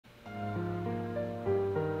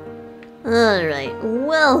Alright,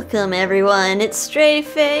 welcome everyone, it's Stray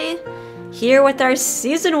Faye, here with our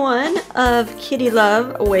Season 1 of Kitty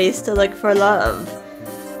Love, Ways to Look for Love.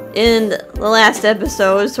 In the last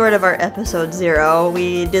episode, sort of our episode 0,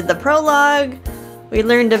 we did the prologue, we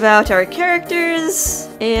learned about our characters,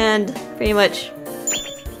 and pretty much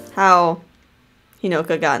how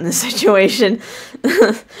Honoka got in this situation.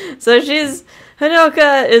 So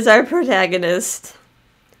Honoka is our protagonist.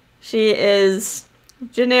 She is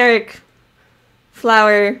generic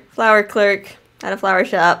flower clerk at a flower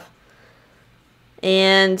shop,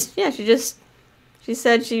 and yeah, she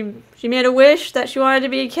said she made a wish that she wanted to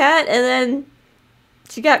be a cat, and then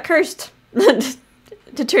she got cursed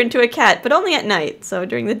to turn to a cat, but only at night. So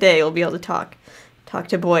during the day we'll be able to talk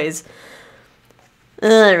to boys.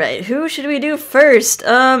 Alright, who should we do first?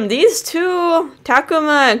 These two,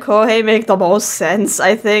 Takuma and Kohei, make the most sense,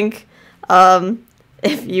 I think.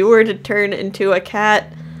 If you were to turn into a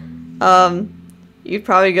cat, you'd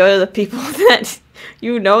probably go to the people that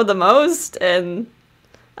you know the most, and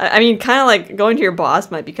I mean, kind of like going to your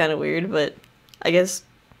boss might be kind of weird, but I guess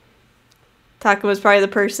Takuma's probably the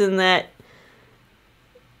person that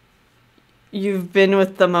you've been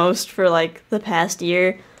with the most for like the past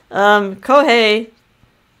year. Kohei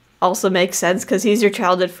also makes sense because he's your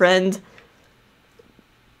childhood friend.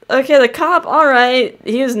 Okay, the cop, alright,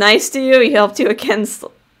 he was nice to you, he helped you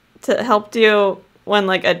helped you when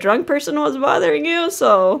like a drunk person was bothering you,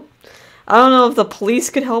 so I don't know if the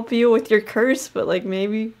police could help you with your curse, but like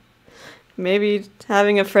maybe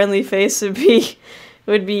having a friendly face would be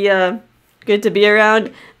good to be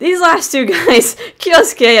around. These last two guys,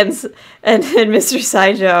 Kyosuke and Mr.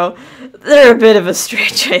 Saijo, they're a bit of a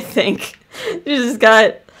stretch, I think.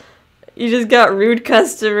 You just got rude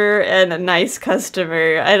customer and a nice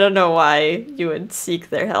customer. I don't know why you would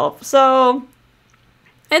seek their help. So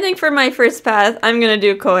I think for my first path, I'm gonna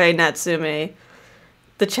do Kohei Natsume.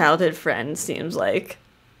 The childhood friend seems like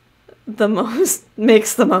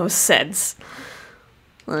makes the most sense.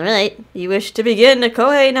 Alright, you wish to begin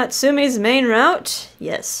Kohei Natsume's main route?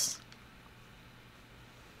 Yes.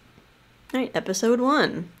 Alright, episode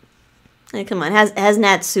 1. Hey, come on, has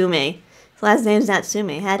Natsume. His last name's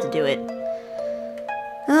Natsume, had to do it.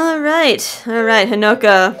 Alright,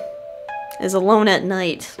 Honoka is alone at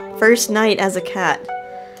night. First night as a cat.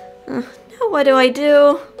 Now what do I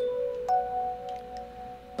do?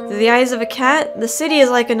 Through the eyes of a cat, the city is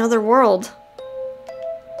like another world.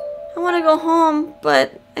 I want to go home,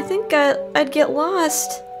 but I think I'd get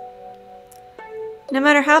lost. No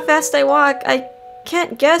matter how fast I walk, I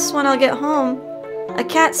can't guess when I'll get home. A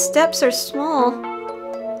cat's steps are small.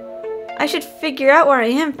 I should figure out where I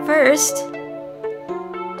am first.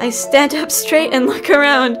 I stand up straight and look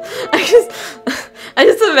around. I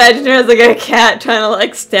just imagine her as like a cat trying to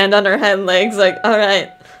like stand on her hind legs, like, alright,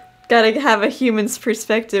 gotta have a human's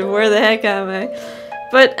perspective, where the heck am I?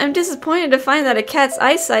 But I'm disappointed to find that a cat's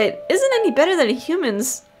eyesight isn't any better than a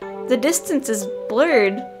human's. The distance is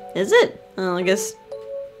blurred. Is it? Oh, I guess,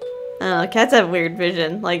 I don't know, cats have weird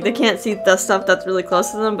vision. Like, they can't see the stuff that's really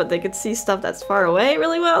close to them, but they could see stuff that's far away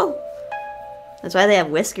really well. That's why they have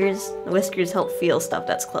whiskers. The whiskers help feel stuff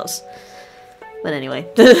that's close. But anyway,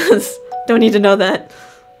 don't need to know that.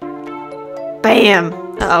 Bam!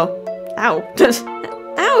 Uh-oh. Ow.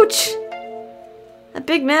 Ouch! A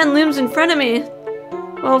big man looms in front of me.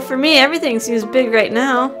 Well, for me, everything seems big right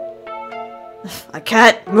now. A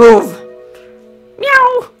cat, move!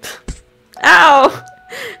 Meow! Ow!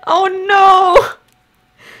 Oh no!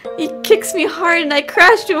 He kicks me hard and I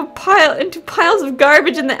crash into piles of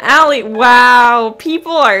garbage in the alley. Wow,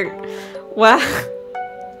 people are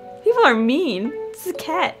mean. This is a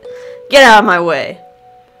cat. Get out of my way.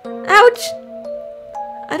 Ouch!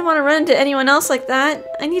 I don't want to run into anyone else like that.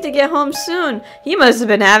 I need to get home soon. He must have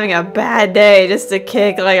been having a bad day just to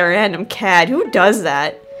kick like a random cat. Who does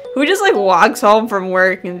that? Who just like walks home from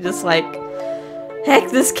work and just like, heck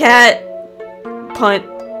this cat, punt.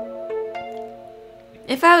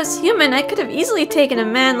 If I was human, I could have easily taken a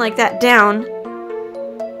man like that down.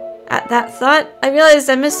 At that thought, I realized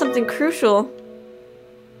I missed something crucial.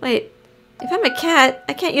 Wait, if I'm a cat,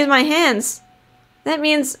 I can't use my hands. That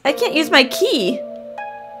means I can't use my key.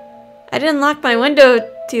 I didn't lock my window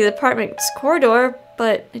to the apartment's corridor,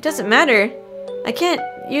 but it doesn't matter. I can't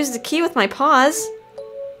use the key with my paws.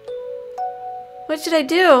 What should I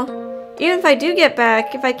do? Even if I do get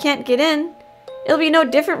back, if I can't get in, it'll be no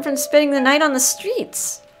different from spending the night on the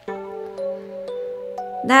streets.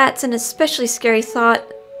 That's an especially scary thought.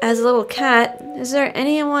 As a little cat, is there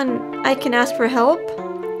anyone I can ask for help?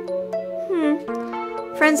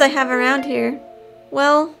 Friends I have around here.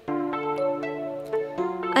 Well,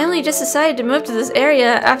 I only just decided to move to this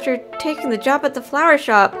area after taking the job at the flower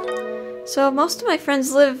shop, so most of my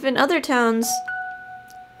friends live in other towns.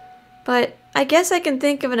 But I guess I can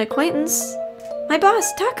think of an acquaintance. My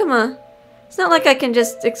boss, Takuma. It's not like I can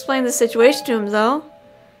just explain the situation to him, though.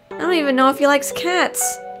 I don't even know if he likes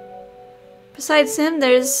cats. Besides him,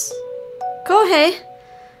 there's Kohei.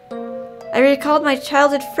 I recalled my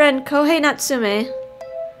childhood friend, Kohei Natsume.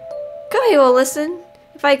 Kohei will listen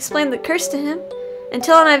if I explain the curse to him and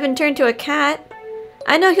tell him I've been turned to a cat.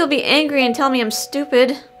 I know he'll be angry and tell me I'm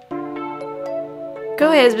stupid.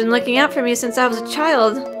 Kohei has been looking out for me since I was a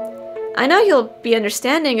child. I know he'll be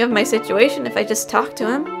understanding of my situation if I just talk to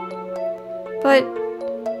him. But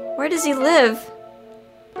where does he live?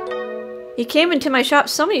 He came into my shop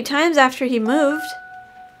so many times after he moved.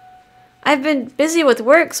 I've been busy with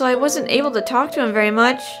work, so I wasn't able to talk to him very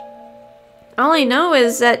much. All I know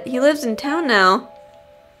is that he lives in town now.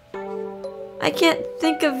 I can't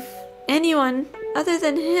think of anyone other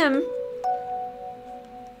than him.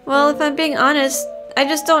 Well, if I'm being honest, I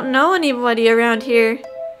just don't know anybody around here.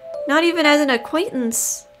 Not even as an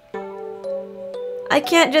acquaintance. I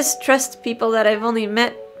can't just trust people that I've only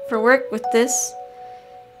met for work with this.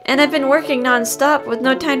 And I've been working non-stop with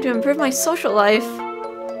no time to improve my social life.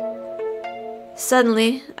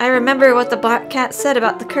 Suddenly, I remember what the black cat said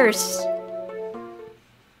about the curse.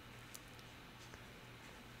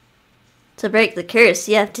 To break the curse,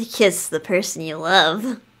 you have to kiss the person you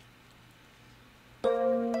love.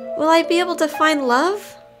 Will I be able to find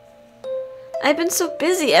love? I've been so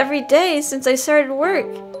busy every day since I started work.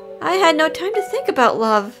 I had no time to think about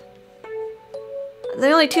love.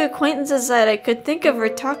 The only two acquaintances that I could think of were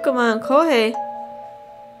Takuma and Kohei.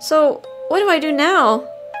 So, what do I do now?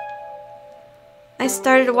 I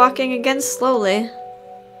started walking again slowly.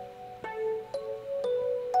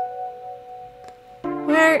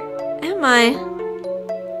 Where am I?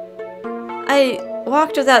 I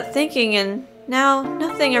walked without thinking, and now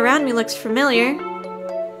nothing around me looks familiar.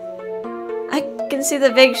 I can see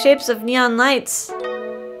the vague shapes of neon lights.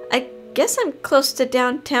 I guess I'm close to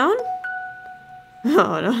downtown?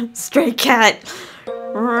 Oh no, stray cat.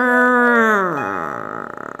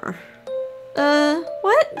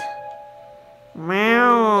 What?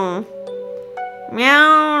 Meow.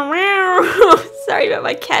 Meow, meow. Sorry about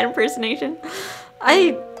my cat impersonation.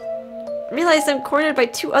 I realized I'm cornered by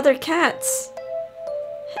two other cats.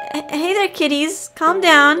 Hey there, kitties. Calm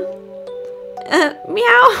down.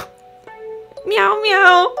 Meow. Meow,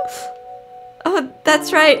 meow. Oh,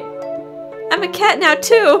 that's right. I'm a cat now,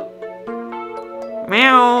 too.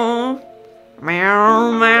 Meow.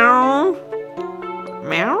 Meow, meow.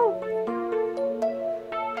 Meow.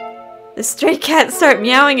 The stray cats start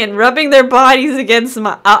meowing and rubbing their bodies against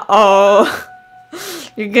my... Uh-oh.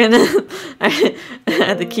 You're gonna...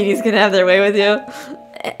 the kitty's gonna have their way with you.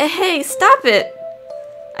 Hey, stop it.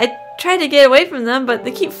 I tried to get away from them, but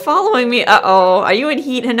they keep following me. Uh-oh. Are you in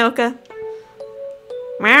heat, Honoka?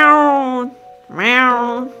 Meow.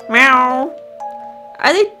 Meow. Meow.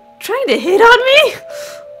 Are they trying to hit on me?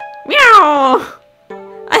 Meow.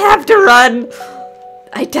 I have to run.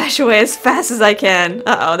 I dash away as fast as I can.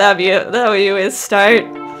 Uh-oh, that'll be a way to start.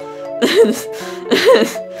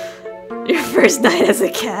 Your first night as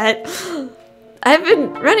a cat. I've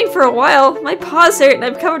been running for a while. My paws hurt and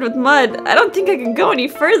I'm covered with mud. I don't think I can go any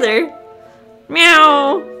further.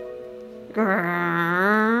 Meow.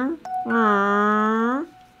 Grrr. Grrr.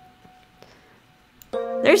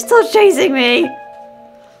 They're still chasing me.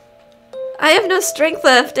 I have no strength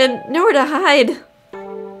left and nowhere to hide.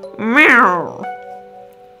 Meow.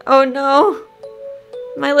 Oh no.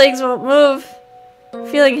 My legs won't move.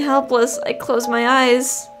 Feeling helpless, I close my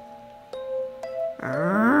eyes.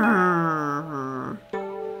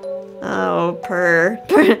 Oh, purr.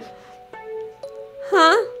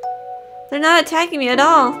 Huh? They're not attacking me at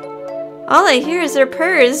all. All I hear is their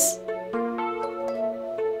purrs.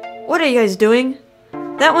 What are you guys doing?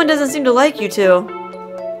 That one doesn't seem to like you two.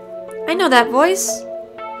 I know that voice.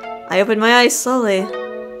 I open my eyes slowly.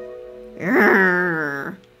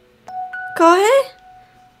 Kohei?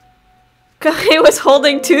 Kohei was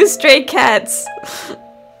holding two stray cats.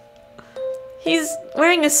 He's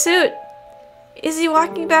wearing a suit. Is he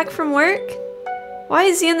walking back from work? Why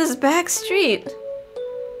is he in this back street?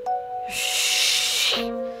 Shh.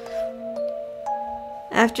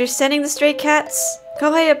 After sending the stray cats,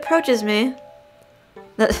 Kohei approaches me.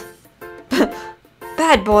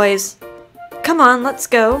 Bad boys. Come on, let's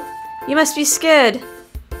go. You must be scared.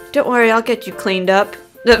 Don't worry, I'll get you cleaned up.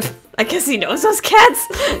 I guess he knows those cats.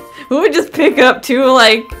 Who would just pick up two,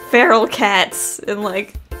 like, feral cats and,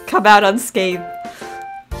 like, come out unscathed?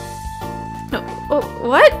 Oh,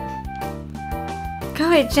 what?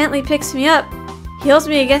 Kohei gently picks me up. He holds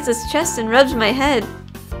me against his chest and rubs my head.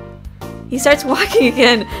 He starts walking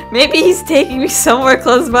again. Maybe he's taking me somewhere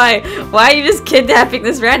close by. Why are you just kidnapping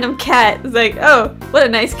this random cat? It's like, oh, what a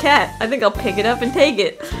nice cat. I think I'll pick it up and take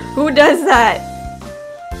it. Who does that?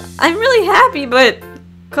 I'm really happy, but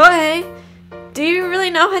Kohei, do you really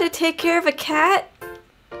know how to take care of a cat?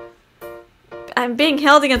 I'm being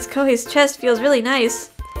held against Kohei's chest feels really nice.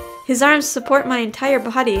 His arms support my entire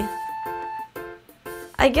body.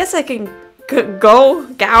 I guess I can go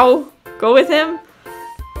with him.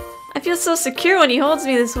 I feel so secure when he holds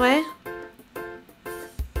me this way.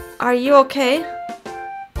 Are you okay?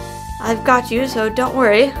 I've got you, so don't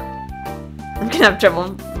worry. I'm gonna have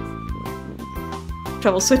trouble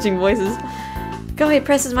switching voices. Kohei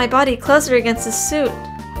presses my body closer against his suit.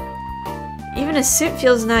 Even his suit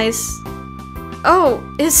feels nice. Oh,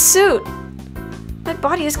 his suit! My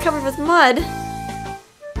body is covered with mud.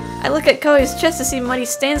 I look at Kohei's chest to see muddy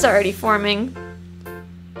stains already forming.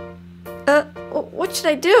 What should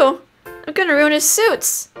I do? I'm gonna ruin his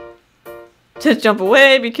suits! Just jump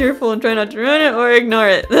away, be careful, and try not to ruin it, or ignore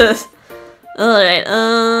it. Alright,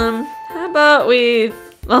 how about we...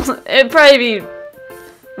 Well, it'd probably be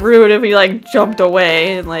rude if we, like, jumped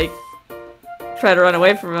away and, like, try to run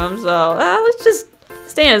away from him, so, let's just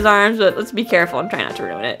stay in his arms, but let's be careful and try not to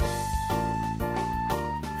ruin it.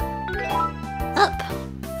 Up!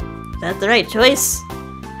 Is that the right choice?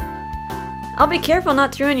 I'll be careful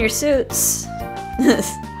not to ruin your suits.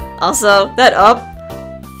 Also, that up,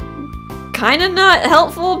 kinda not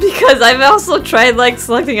helpful because I've also tried like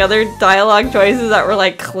selecting other dialogue choices that were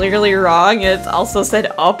like clearly wrong. It's also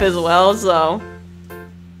said up as well, so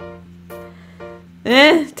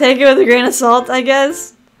take it with a grain of salt, I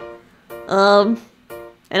guess. And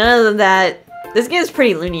other than that, this game's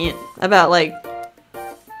pretty lenient about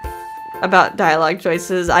dialogue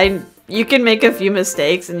choices. You can make a few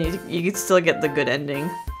mistakes and you can still get the good ending.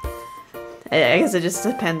 I guess it just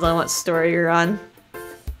depends on what story you're on.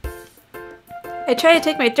 I try to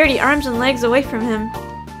take my dirty arms and legs away from him.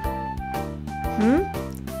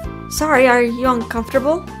 Sorry, are you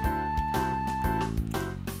uncomfortable?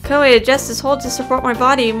 Kohei adjusts his hold to support my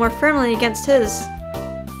body more firmly against his.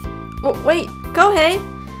 Oh, wait, Kohei!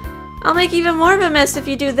 I'll make even more of a mess if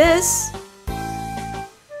you do this.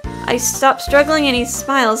 I stop struggling and he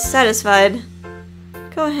smiles, satisfied.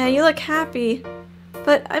 Kohei, you look happy.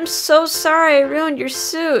 But I'm so sorry I ruined your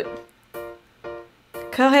suit.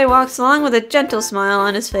 Kohei walks along with a gentle smile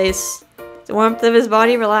on his face. The warmth of his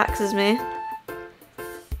body relaxes me.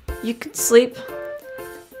 You can sleep.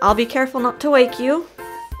 I'll be careful not to wake you.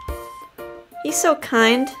 He's so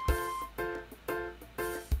kind.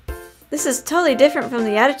 This is totally different from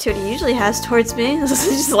the attitude he usually has towards me. This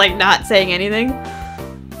is just like not saying anything.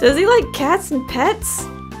 Does he like cats and pets?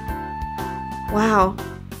 Wow.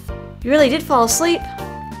 You really did fall asleep.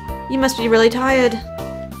 You must be really tired.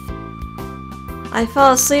 I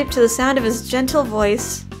fall asleep to the sound of his gentle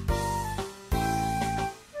voice.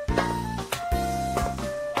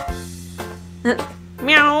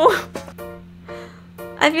 Meow.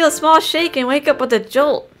 I feel a small shake and wake up with a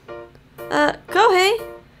jolt. Kohei?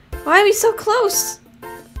 Why are we so close?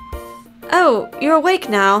 Oh, you're awake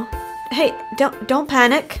now. Hey, don't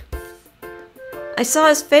panic. I saw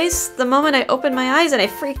his face the moment I opened my eyes and I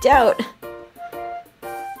freaked out.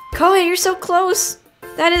 Kohei, you're so close.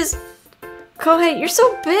 That is... Kohei, you're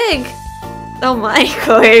so big. Oh my,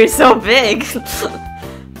 Kohei, you're so big.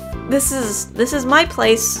 This is my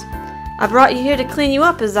place. I brought you here to clean you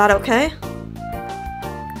up, is that okay?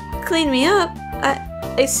 Clean me up?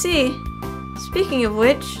 I see. Speaking of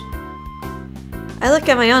which, I look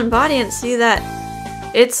at my own body and see that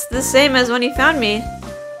it's the same as when he found me.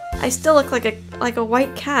 I still look like a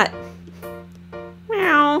white cat.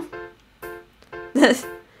 Meow.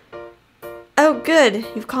 Oh good,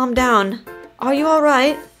 you've calmed down. Are you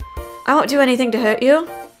alright? I won't do anything to hurt you.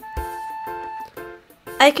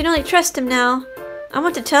 I can only trust him now. I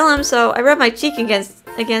want to tell him, so I rub my cheek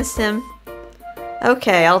against him.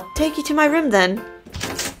 Okay, I'll take you to my room then.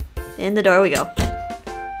 In the door we go.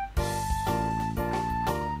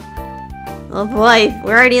 Oh boy,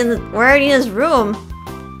 we're already in his room.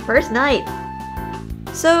 First night.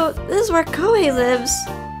 So this is where Kohei lives.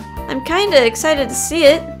 I'm kinda excited to see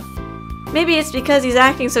it. Maybe it's because he's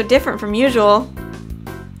acting so different from usual.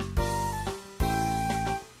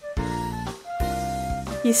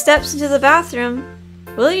 He steps into the bathroom.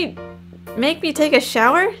 Will he make me take a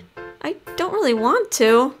shower? I don't really want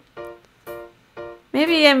to.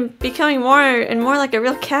 Maybe I'm becoming more and more like a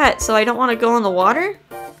real cat, so I don't want to go in the water?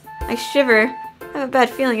 I shiver. I have a bad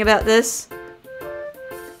feeling about this.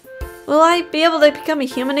 Will I be able to become a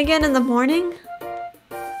human again in the morning?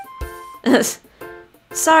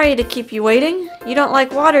 Sorry to keep you waiting. You don't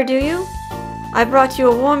like water, do you? I brought you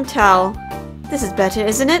a warm towel. This is better,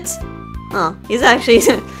 isn't it? Oh, he's actually...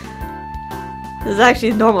 this is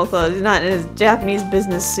actually normal clothes. He's not in his Japanese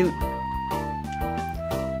business suit.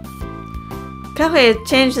 Kohei had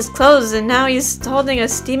changed his clothes and now he's holding a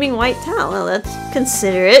steaming white towel. Well, let's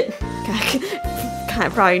consider it. Guy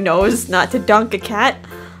probably knows not to dunk a cat.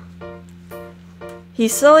 He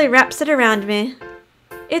slowly wraps it around me.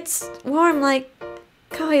 It's warm like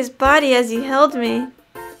Kohei's body as he held me.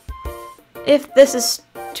 If this is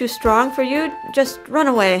too strong for you, just run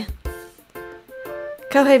away.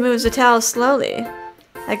 Kohei moves the towel slowly.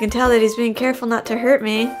 I can tell that he's being careful not to hurt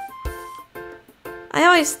me. I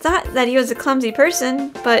always thought that he was a clumsy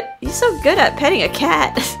person, but he's so good at petting a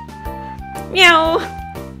cat. Meow!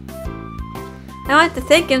 I want to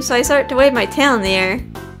thank him, so I start to wave my tail in the air.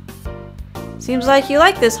 Seems like you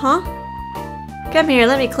like this, huh? Come here,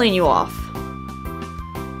 let me clean you off.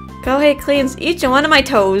 Kohei cleans each and one of my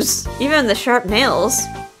toes, even the sharp nails.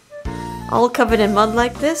 All covered in mud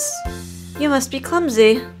like this? You must be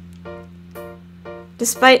clumsy.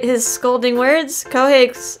 Despite his scolding words,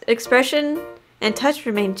 Kohei's expression and touch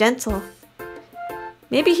remain gentle.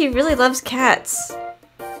 Maybe he really loves cats.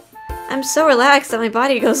 I'm so relaxed that my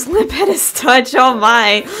body goes limp at his touch. Oh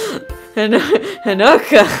my!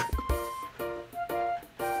 Honoka!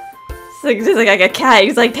 It's just like a cat.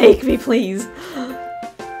 He's like, take me, please.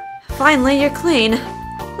 Finally, you're clean.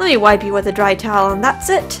 Let me wipe you with a dry towel, and that's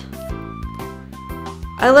it.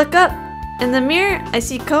 I look up. In the mirror, I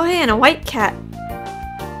see Kohei and a white cat.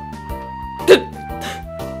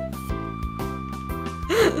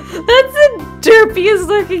 That's the derpiest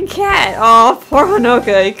looking cat. Oh, poor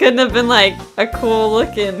Honoka. He couldn't have been like a cool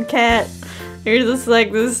looking cat. You're just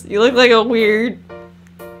like this. You look like a weird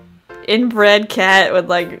inbred cat with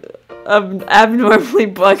like abnormally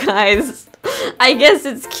bug eyes. I guess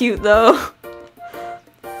it's cute though.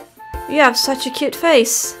 You have such a cute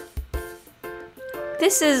face.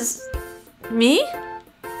 This is me?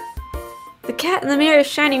 The cat in the mirror is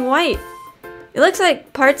shining white. It looks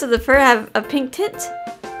like parts of the fur have a pink tint.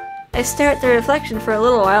 I stare at the reflection for a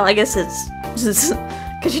little while. I guess it's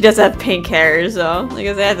because she does have pink hair, so I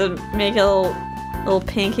guess I have to make a little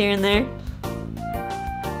pink here and there.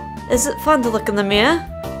 Is it fun to look in the mirror?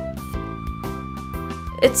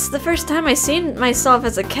 It's the first time I've seen myself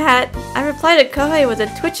as a cat. I reply to Kohei with a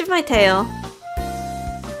twitch of my tail.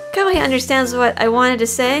 Kohei understands what I wanted to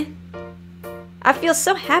say. I feel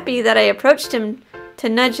so happy that I approached him to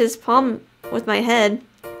nudge his palm with my head.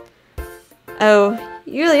 Oh,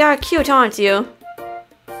 you really are cute, aren't you?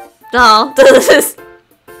 No, this is...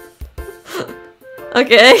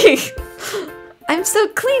 Okay. I'm so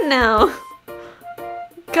clean now.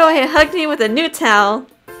 Kohei hugged me with a new towel.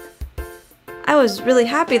 I was really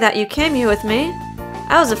happy that you came here with me.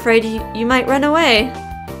 I was afraid you might run away.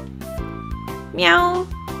 Meow,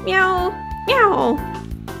 meow, meow.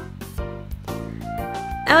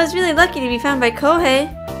 I was really lucky to be found by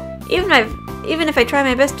Kohei. Even if I try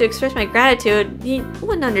my best to express my gratitude, he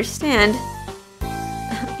wouldn't understand.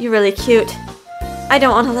 You're really cute. I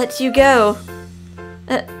don't want to let you go.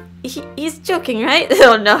 He's joking, right?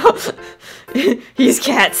 Oh no. He's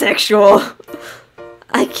cat sexual.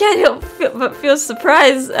 I can't help but feel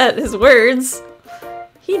surprised at his words.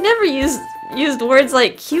 He never used words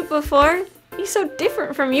like cute before. He's so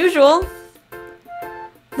different from usual.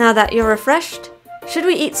 Now that you're refreshed, should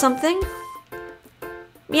we eat something?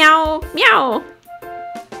 Meow, meow.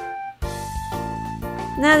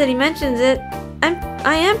 Now that he mentions it,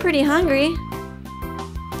 I am pretty hungry.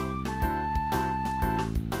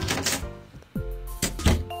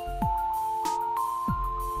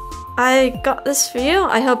 I got this for you.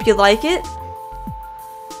 I hope you like it.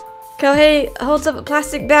 Kohei holds up a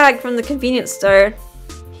plastic bag from the convenience store.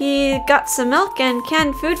 He got some milk and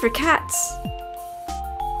canned food for cats.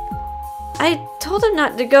 I told him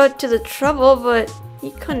not to go to the trouble, but he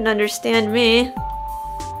couldn't understand me.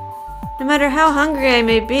 No matter how hungry I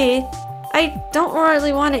may be, I don't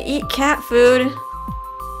really want to eat cat food.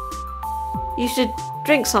 You should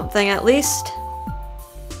drink something at least.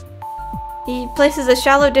 He places a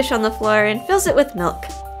shallow dish on the floor and fills it with milk.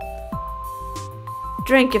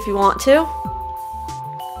 Drink if you want to.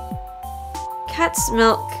 Cat's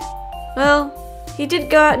milk. Well, he did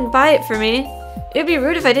go out and buy it for me. It would be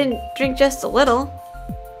rude if I didn't drink just a little.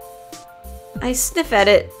 I sniff at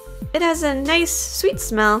it. It has a nice, sweet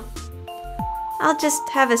smell. I'll just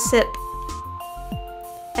have a sip.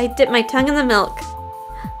 I dip my tongue in the milk.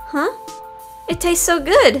 Huh? It tastes so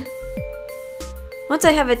good! Once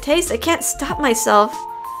I have a taste, I can't stop myself.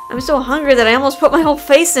 I'm so hungry that I almost put my whole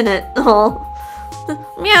face in it. Oh,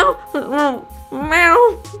 Meow.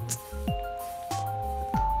 Meow.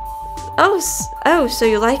 Oh, so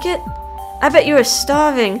you like it? I bet you were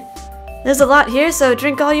starving. There's a lot here, so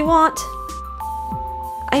drink all you want.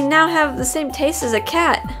 I now have the same taste as a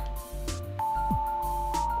cat.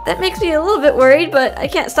 That makes me a little bit worried, but I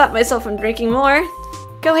can't stop myself from drinking more.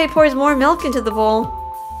 Kohei pours more milk into the bowl.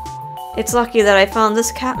 It's lucky that I found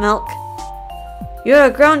this cat milk. You're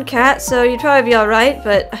a grown cat, so you'd probably be alright,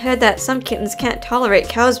 but I heard that some kittens can't tolerate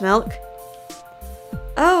cow's milk.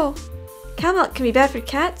 Oh, cow milk can be bad for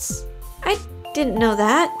cats? I didn't know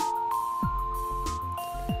that.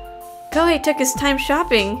 Kohei took his time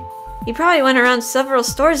shopping. He probably went around several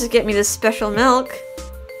stores to get me this special milk.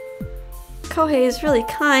 Kohei is really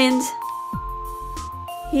kind.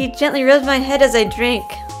 He gently rubs my head as I drink.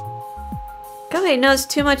 Kohei knows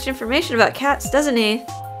too much information about cats, doesn't he?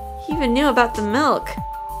 He even knew about the milk.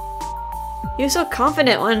 He was so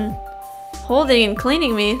confident when holding and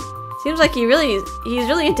cleaning me. Seems like he's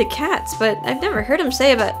really into cats, but I've never heard him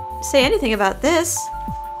say anything about this.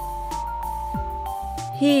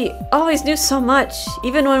 He always knew so much,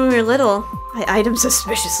 even when we were little. I eyed him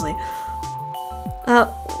suspiciously.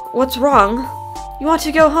 What's wrong? You want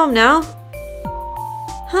to go home now?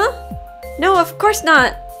 Huh? No, of course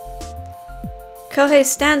not. Kohei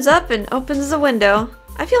stands up and opens the window.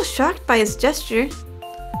 I feel shocked by his gesture.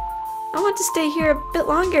 I want to stay here a bit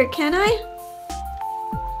longer, can I?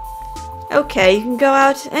 Okay, you can go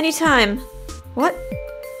out anytime. What?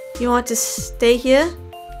 You want to stay here?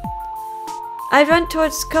 I run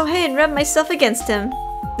towards Kohei and rub myself against him.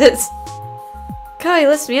 Kohei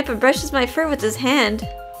lifts me up and brushes my fur with his hand.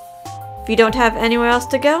 If you don't have anywhere else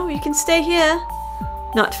to go, you can stay here.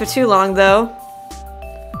 Not for too long, though.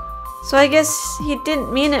 So I guess he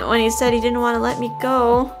didn't mean it when he said he didn't want to let me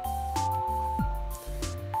go.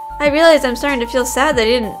 I realize I'm starting to feel sad that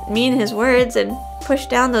he didn't mean his words and push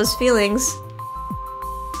down those feelings.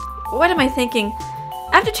 What am I thinking?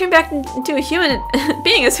 I have to turn back into a human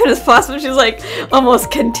being as soon as possible. She's like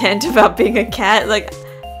almost content about being a cat. Like,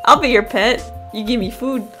 I'll be your pet. You give me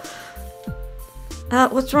food.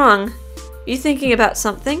 What's wrong? You thinking about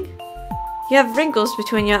something? You have wrinkles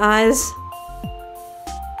between your eyes.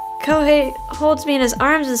 Kohei holds me in his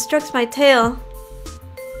arms and strokes my tail.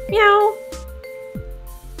 Meow.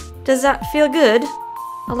 Does that feel good?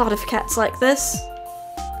 A lot of cats like this.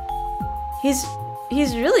 He's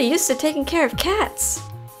really used to taking care of cats.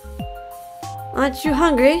 Aren't you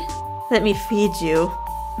hungry? Let me feed you.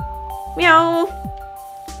 Meow.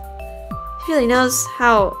 He really knows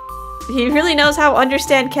how to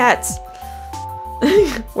understand cats.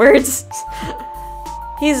 Words.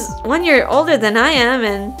 He's 1 year older than I am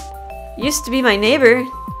and used to be my neighbor.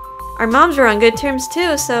 Our moms were on good terms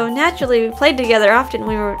too, so naturally we played together often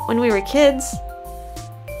when we were kids.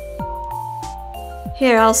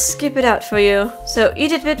 Here, I'll skip it out for you, so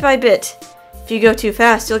eat it bit by bit. If you go too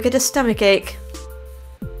fast, you'll get a stomachache.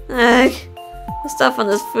 Ugh, the stuff on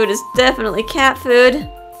this food is definitely cat food.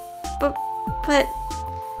 But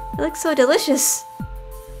it looks so delicious.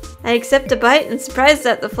 I accept a bite and surprised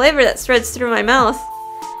at the flavor that spreads through my mouth.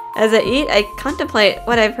 As I eat, I contemplate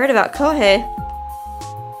what I've heard about Kohei.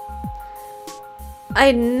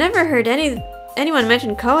 I never heard anyone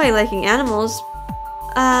mention Kohei liking animals.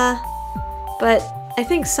 But I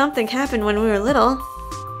think something happened when we were little.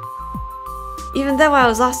 Even though I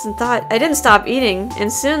was lost in thought, I didn't stop eating,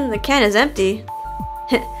 and soon the can is empty.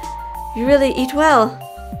 You really eat well.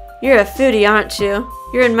 You're a foodie, aren't you?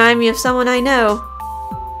 You remind me of someone I know.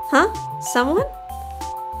 Huh? Someone?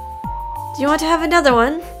 Do you want to have another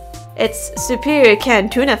one? It's superior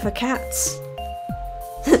canned tuna for cats.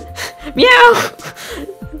 Meow!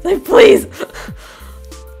 Like, please!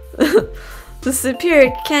 The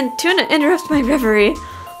superior canned tuna interrupts my reverie.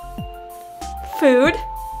 Food?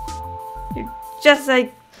 You're just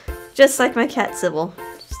like my cat Sybil.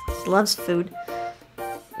 Just loves food.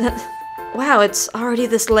 Wow, it's already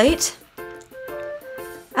this late?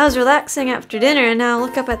 I was relaxing after dinner and now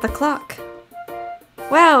look up at the clock.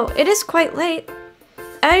 Wow, it is quite late.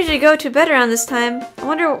 I usually go to bed around this time. I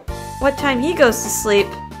wonder what time he goes to sleep.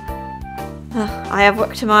 I have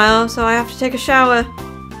work tomorrow, so I have to take a shower.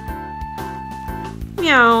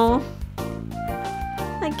 Meow.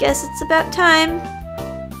 I guess it's about time.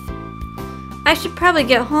 I should probably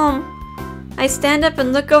get home. I stand up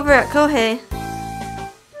and look over at Kohei.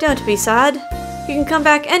 Don't be sad. You can come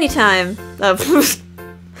back anytime.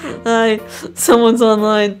 Hi, someone's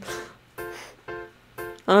online.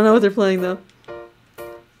 I don't know what they're playing though.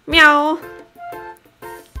 Meow.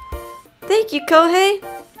 Thank you, Kohei.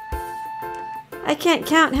 I can't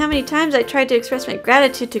count how many times I tried to express my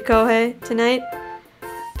gratitude to Kohei tonight,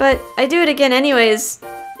 But I do it again anyways,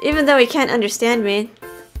 even though he can't understand me.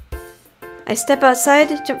 I step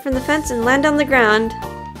outside, jump from the fence, and land on the ground.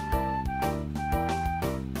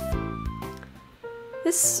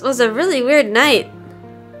 This was a really weird night.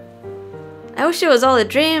 I wish it was all a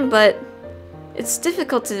dream, but it's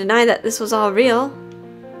difficult to deny that this was all real.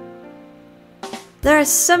 There are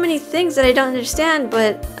so many things that I don't understand,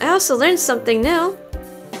 but I also learned something new.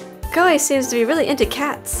 Kohei seems to be really into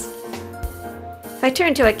cats. If I turn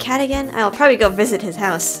into a cat again, I'll probably go visit his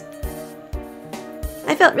house.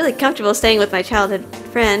 I felt really comfortable staying with my childhood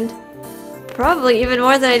friend. Probably even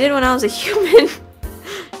more than I did when I was a human.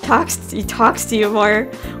 He talks to you more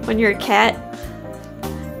when you're a cat.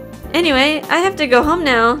 Anyway, I have to go home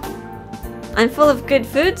now. I'm full of good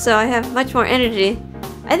food, so I have much more energy.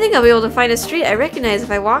 I think I'll be able to find a street I recognize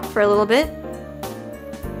if I walk for a little bit.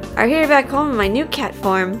 I'm here back home in my new cat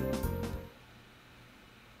form.